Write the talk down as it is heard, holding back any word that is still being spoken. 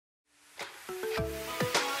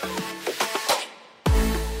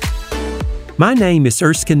My name is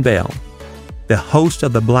Erskine Bell, the host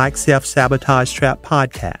of the Black Self-Sabotage Trap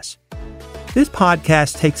podcast. This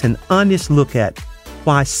podcast takes an honest look at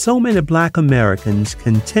why so many Black Americans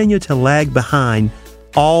continue to lag behind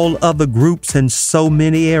all other groups in so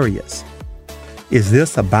many areas. Is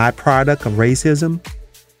this a byproduct of racism?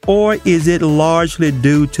 Or is it largely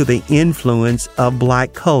due to the influence of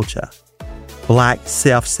Black culture, Black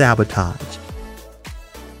self-sabotage?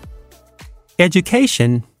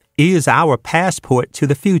 Education is our passport to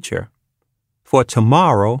the future, for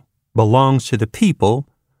tomorrow belongs to the people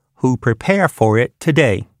who prepare for it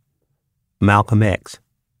today. Malcolm X.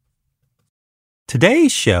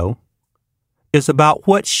 Today's show is about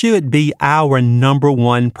what should be our number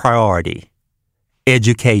one priority: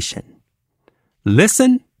 education.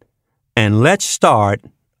 Listen, and let's start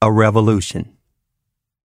a revolution.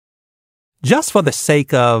 Just for the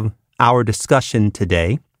sake of our discussion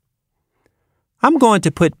today, I'm going to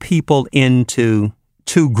put people into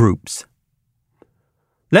two groups.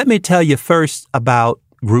 Let me tell you first about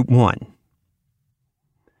Group 1.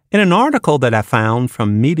 In an article that I found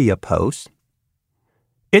from Media Post,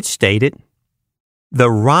 it stated, "The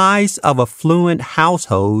rise of affluent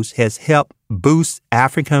households has helped boost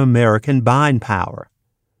African American buying power.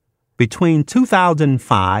 Between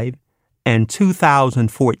 2005 and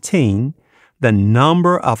 2014, the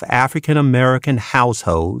number of African American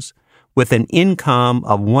households with an income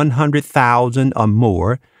of $100,000 or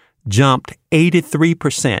more jumped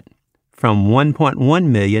 83%, from 1.1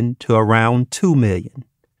 million to around 2 million.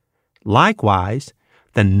 Likewise,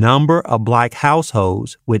 the number of Black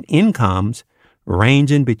households with incomes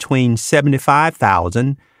ranging between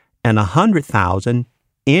 $75,000 and $100,000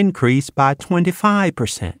 increased by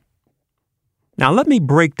 25%. Now let me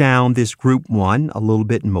break down this Group 1 a little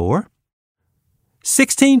bit more.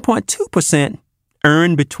 16.2%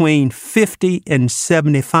 earned between $50,000 and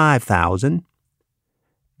 $75,000.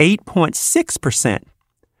 8.6%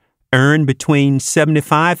 earned between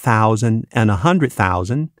 $75,000 and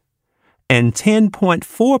 $100,000. And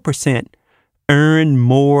 10.4% earned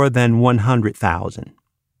more than $100,000.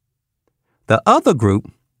 The other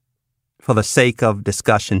group, for the sake of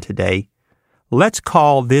discussion today, let's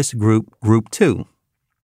call this group Group 2.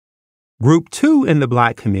 Group 2 in the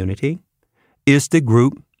Black community is the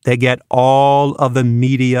group that get all of the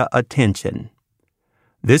media attention.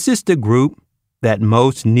 This is the group that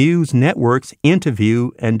most news networks interview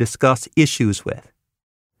and discuss issues with.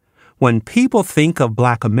 When people think of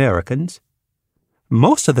Black Americans,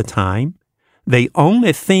 most of the time, they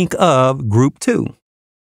only think of Group 2.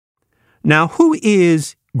 Now, who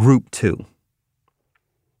is Group 2?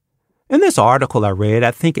 In this article I read, I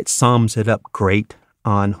think it sums it up great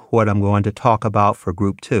on what I'm going to talk about for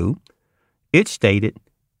Group 2. It stated,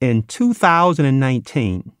 in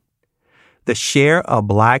 2019, the share of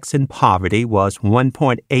Blacks in poverty was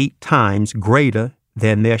 1.8 times greater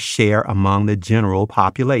than their share among the general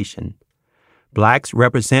population. Blacks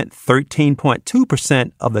represent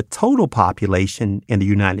 13.2% of the total population in the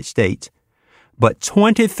United States, but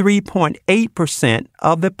 23.8%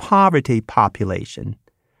 of the poverty population.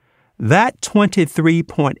 That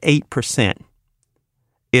 23.8%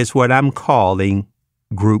 is what I'm calling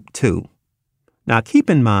Group 2. Now, keep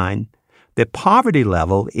in mind, the poverty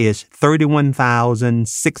level is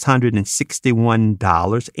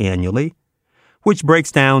 $31,661 annually, which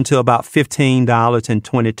breaks down to about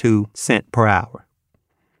 $15.22 per hour.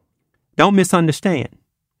 Don't misunderstand.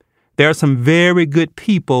 There are some very good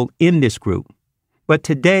people in this group, but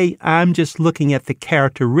today I'm just looking at the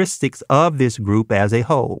characteristics of this group as a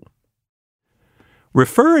whole.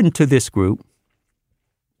 Referring to this group,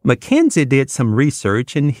 McKinsey did some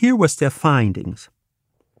research, and here was their findings.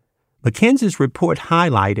 McKinsey's report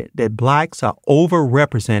highlighted that Blacks are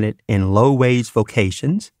overrepresented in low-wage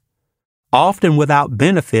vocations, often without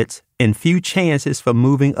benefits and few chances for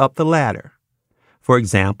moving up the ladder. For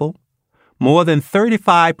example, more than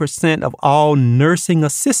 35% of all nursing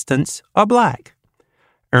assistants are Black,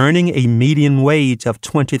 earning a median wage of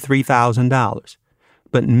 $23,000,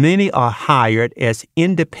 but many are hired as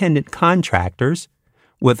independent contractors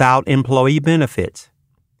without employee benefits.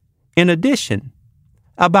 In addition,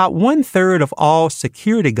 about 1/3 of all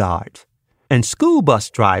security guards and school bus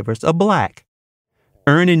drivers are Black,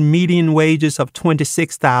 earning median wages of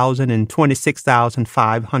 $26,000 and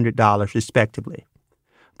 $26,500 respectively,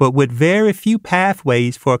 but with very few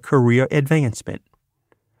pathways for career advancement.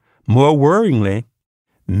 More worryingly,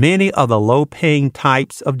 many of the low-paying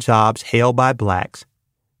types of jobs held by Blacks,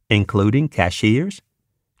 including cashiers,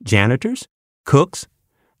 janitors, cooks,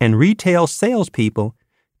 and retail salespeople,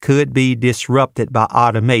 could be disrupted by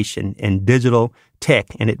automation and digital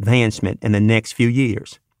tech and advancement in the next few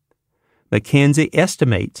years. McKinsey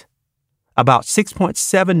estimates about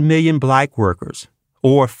 6.7 million black workers,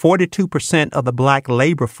 or 42% of the black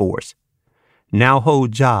labor force, now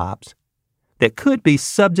hold jobs that could be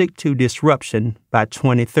subject to disruption by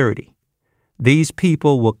 2030. These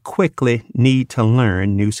people will quickly need to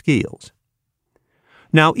learn new skills.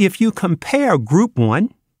 Now, if you compare Group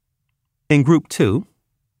 1 and Group 2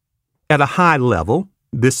 at a high level,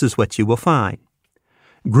 this is what you will find.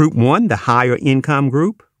 Group 1, the higher income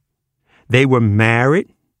group, they were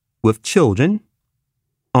married with children.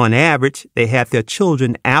 On average, they had their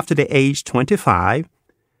children after the age 25,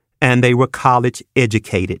 and they were college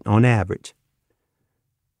educated on average.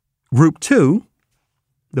 Group 2,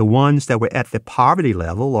 the ones that were at the poverty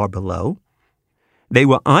level or below, they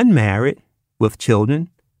were unmarried with children,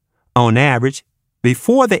 on average,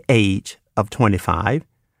 before the age of 25,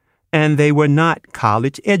 and they were not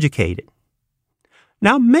college educated.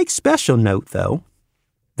 Now, make special note, though,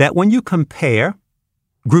 that when you compare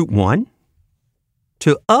Group 1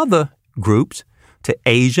 to other groups, to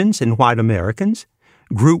Asians and white Americans,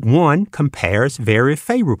 Group 1 compares very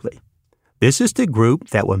favorably. This is the group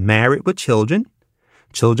that were married with children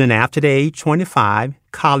after the age 25,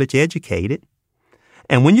 college educated.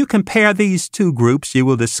 And when you compare these two groups, you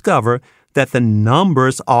will discover that the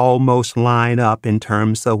numbers almost line up in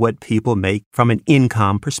terms of what people make from an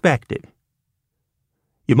income perspective.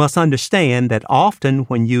 You must understand that often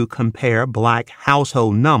when you compare black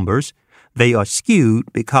household numbers, they are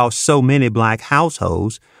skewed because so many black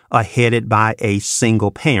households are headed by a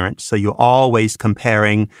single parent. So you're always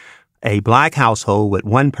comparing a black household with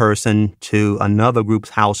one person to another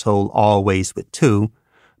group's household always with two.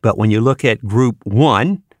 But when you look at Group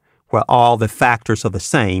 1, where all the factors are the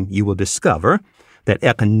same, you will discover that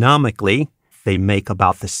economically they make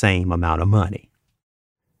about the same amount of money.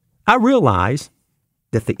 I realize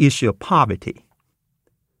that the issue of poverty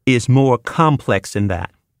is more complex than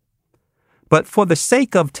that. But for the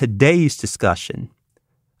sake of today's discussion,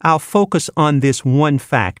 I'll focus on this one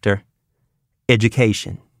factor,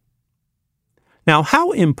 education. Now,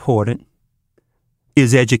 how important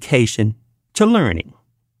is education to learning?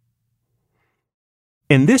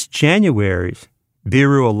 In this January's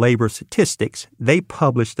Bureau of Labor Statistics, they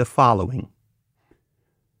published the following.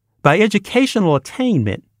 By educational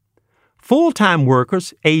attainment, full-time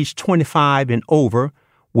workers aged 25 and over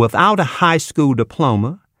without a high school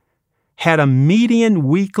diploma had a median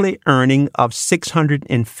weekly earning of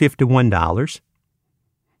 $651,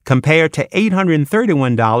 compared to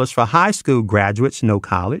 $831 for high school graduates, no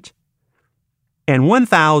college, and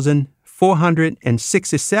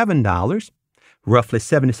 $1,467, roughly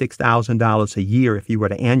 $76,000 a year if you were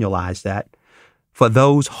to annualize that, for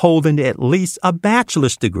those holding at least a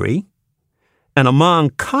bachelor's degree. And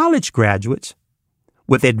among college graduates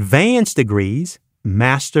with advanced degrees,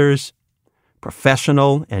 master's,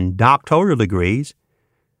 professional, and doctoral degrees,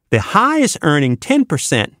 the highest earning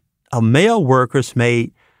 10% of male workers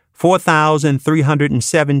made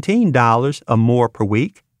 $4,317 or more per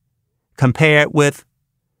week, compared with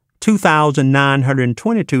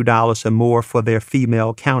 $2,922 or more for their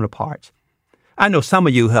female counterparts. I know some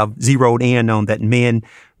of you have zeroed in on that men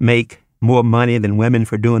make more money than women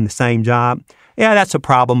for doing the same job. Yeah, that's a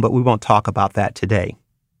problem, but we won't talk about that today.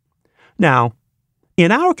 Now,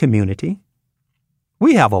 in our community,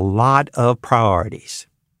 we have a lot of priorities.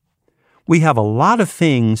 We have a lot of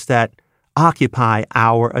things that occupy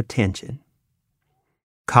our attention.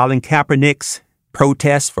 Colin Kaepernick's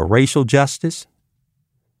protest for racial justice.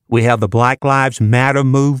 We have the Black Lives Matter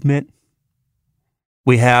movement.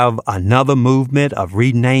 We have another movement of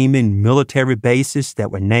renaming military bases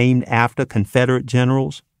that were named after Confederate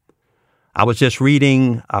generals. I was just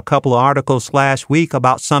reading a couple of articles last week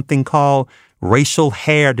about something called racial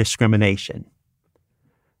hair discrimination.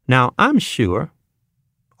 Now, I'm sure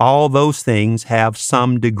all those things have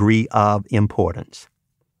some degree of importance.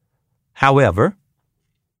 However,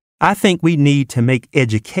 I think we need to make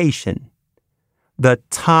education the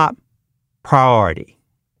top priority.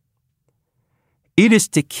 It is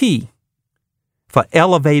the key for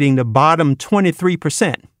elevating the bottom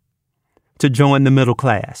 23% to join the middle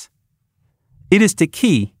class. It is the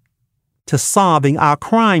key to solving our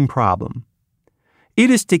crime problem. It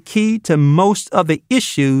is the key to most of the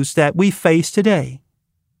issues that we face today.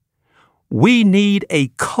 We need a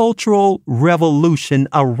cultural revolution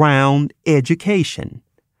around education,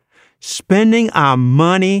 spending our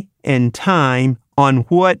money and time on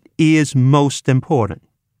what is most important.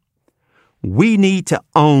 We need to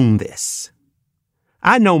own this.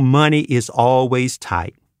 I know money is always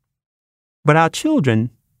tight, but our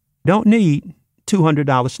children don't need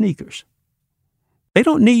 $200 sneakers. They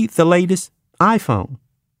don't need the latest iPhone.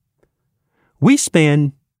 We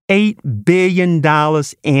spend $8 billion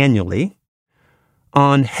annually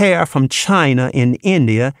on hair from China and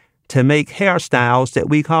India to make hairstyles that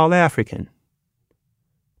we call African.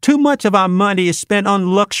 Too much of our money is spent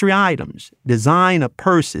on luxury items, designer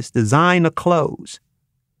purses, designer clothes.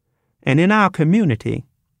 And in our community,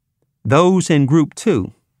 those in Group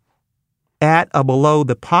 2, at or below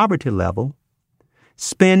the poverty level,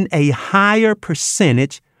 spend a higher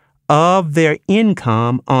percentage of their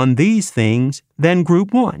income on these things than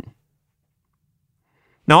Group 1.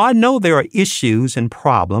 Now, I know there are issues and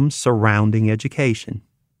problems surrounding education.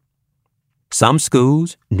 Some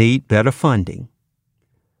schools need better funding.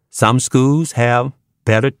 Some schools have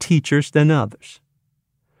better teachers than others.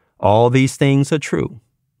 All these things are true.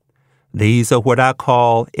 These are what I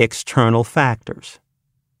call external factors.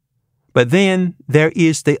 But then there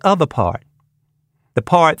is the other part, the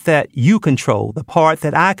part that you control, the part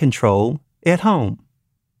that I control at home.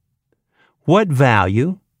 What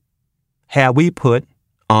value have we put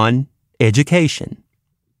on education?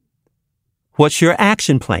 What's your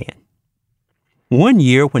action plan? One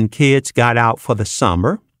year when kids got out for the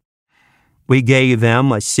summer, we gave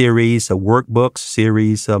them a series of workbooks,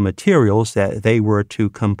 series of materials that they were to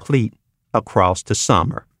complete across the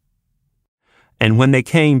summer. And when they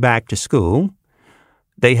came back to school,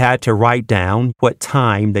 they had to write down what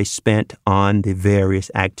time they spent on the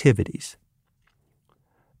various activities.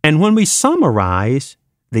 And when we summarize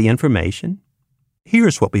the information,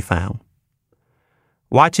 here's what we found.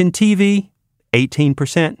 Watching TV,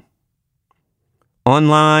 18%.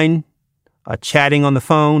 Online, chatting on the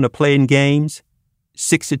phone or playing games,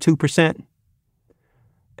 62%.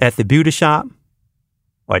 At the beauty shop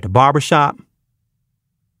or at the barber shop,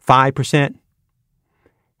 5%.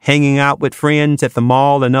 Hanging out with friends at the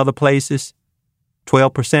mall and other places,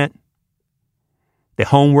 12%. The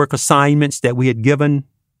homework assignments that we had given,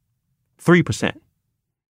 3%.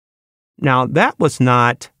 Now, that was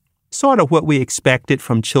not sort of what we expected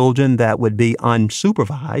from children that would be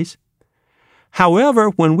unsupervised. However,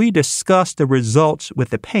 when we discussed the results with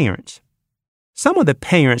the parents, some of the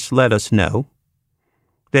parents let us know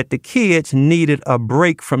that the kids needed a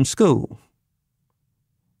break from school.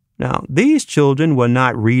 Now, these children were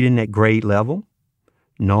not reading at grade level,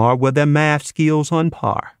 nor were their math skills on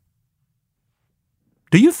par.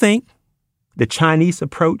 Do you think the Chinese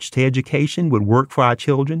approach to education would work for our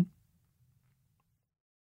children?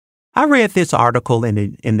 I read this article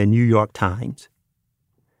in the New York Times.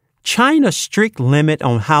 China's strict limit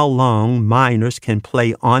on how long minors can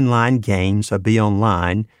play online games or be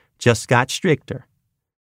online just got stricter.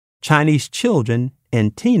 Chinese children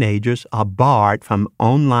and teenagers are barred from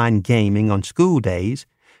online gaming on school days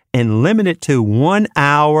and limited to 1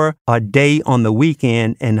 hour a day on the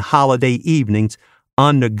weekend and holiday evenings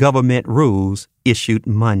under government rules issued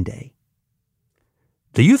Monday.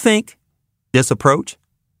 Do you think this approach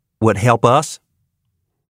would help us?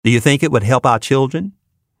 Do you think it would help our children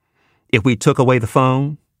if we took away the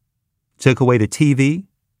phone, took away the TV,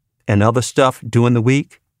 and other stuff during the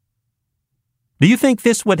week? Do you think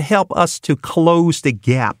this would help us to close the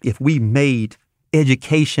gap if we made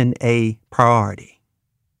education a priority?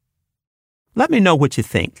 Let me know what you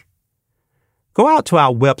think. Go out to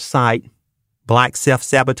our website,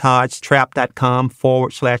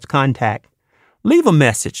 blackselfsabotagetrap.com/contact. Leave a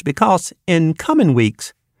message because in coming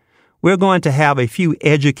weeks, we're going to have a few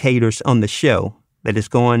educators on the show that is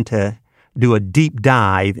going to do a deep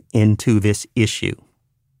dive into this issue.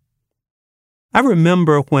 I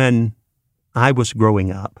remember when I was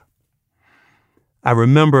growing up, I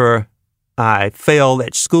remember I fell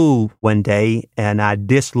at school one day and I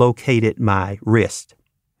dislocated my wrist.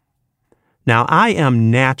 Now, I am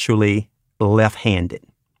naturally left-handed.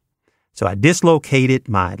 So I dislocated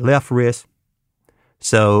my left wrist,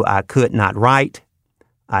 so I could not write.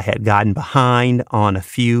 I had gotten behind on a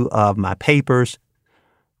few of my papers.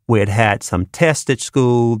 We had had some tests at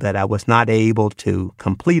school that I was not able to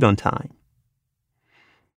complete on time.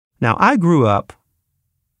 Now, I grew up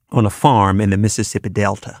on a farm in the Mississippi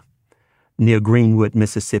Delta near Greenwood,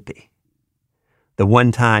 Mississippi, the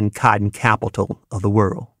one-time cotton capital of the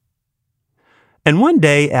world. And one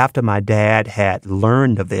day after my dad had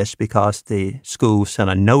learned of this because the school sent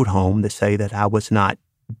a note home to say that I was not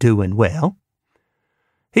doing well,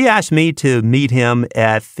 he asked me to meet him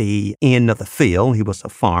at the end of the field. He was a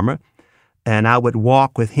farmer, and I would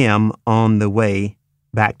walk with him on the way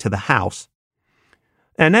back to the house.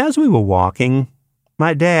 And as we were walking,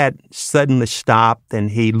 my dad suddenly stopped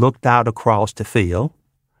and he looked out across the field.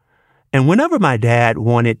 And whenever my dad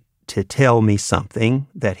wanted to tell me something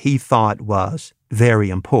that he thought was very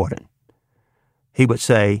important, he would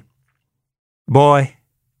say, "Boy,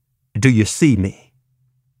 Do you see me?"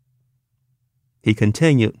 He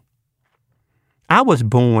continued, "I was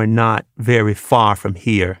born not very far from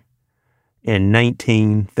here in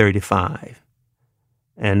 1935,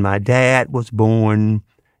 and my dad was born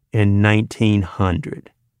in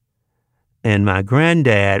 1900, and my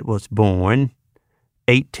granddad was born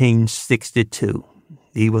 1862.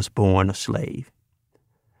 He was born a slave.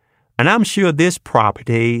 And I'm sure this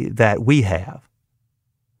property that we have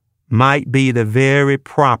might be the very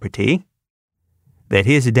property that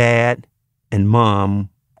his dad and mom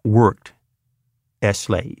worked as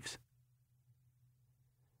slaves.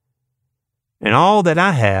 And all that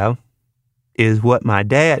I have is what my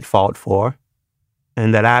dad fought for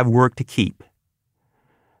and that I've worked to keep.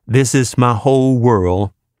 This is my whole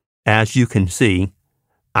world. As you can see,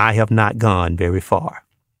 I have not gone very far.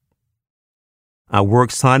 I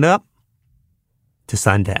work sun up to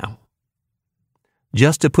sundown,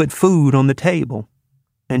 just to put food on the table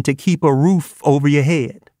and to keep a roof over your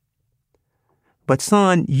head. But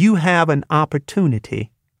son, you have an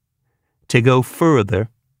opportunity to go further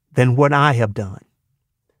than what I have done.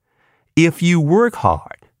 If you work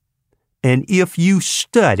hard and if you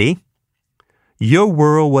study, your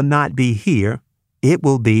world will not be here. It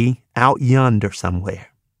will be out yonder somewhere.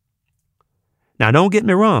 Now, don't get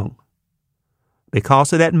me wrong.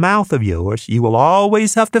 Because of that mouth of yours, you will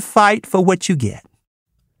always have to fight for what you get.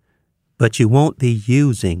 But you won't be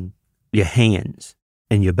using your hands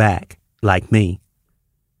and your back like me.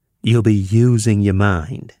 You'll be using your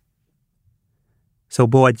mind. So,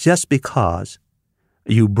 boy, just because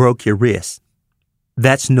you broke your wrist,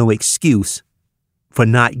 that's no excuse for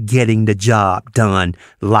not getting the job done.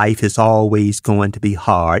 Life is always going to be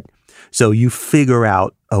hard, so you figure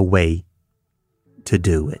out a way to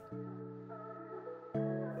do it.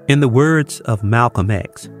 In the words of Malcolm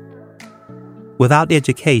X, without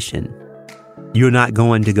education, you're not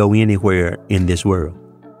going to go anywhere in this world.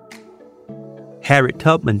 Harriet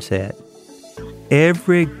Tubman said,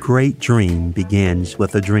 "Every great dream begins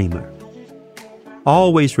with a dreamer."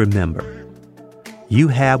 Always remember, you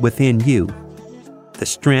have within you the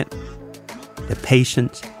strength, the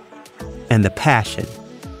patience, and the passion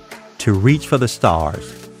to reach for the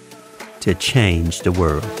stars, to change the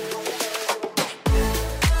world.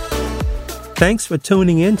 Thanks for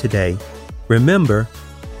tuning in today. Remember,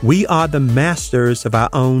 we are the masters of our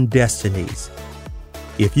own destinies.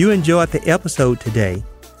 If you enjoyed the episode today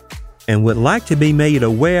and would like to be made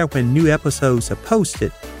aware when new episodes are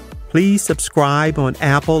posted, please subscribe on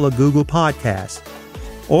Apple or Google Podcasts.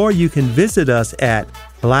 Or you can visit us at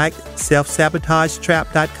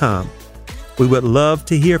blackselfsabotagetrap.com. We would love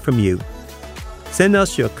to hear from you. Send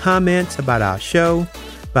us your comments about our show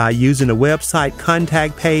by using the website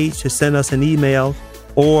contact page to send us an email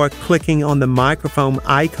or clicking on the microphone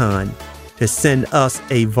icon to send us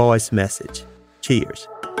a voice message. Cheers.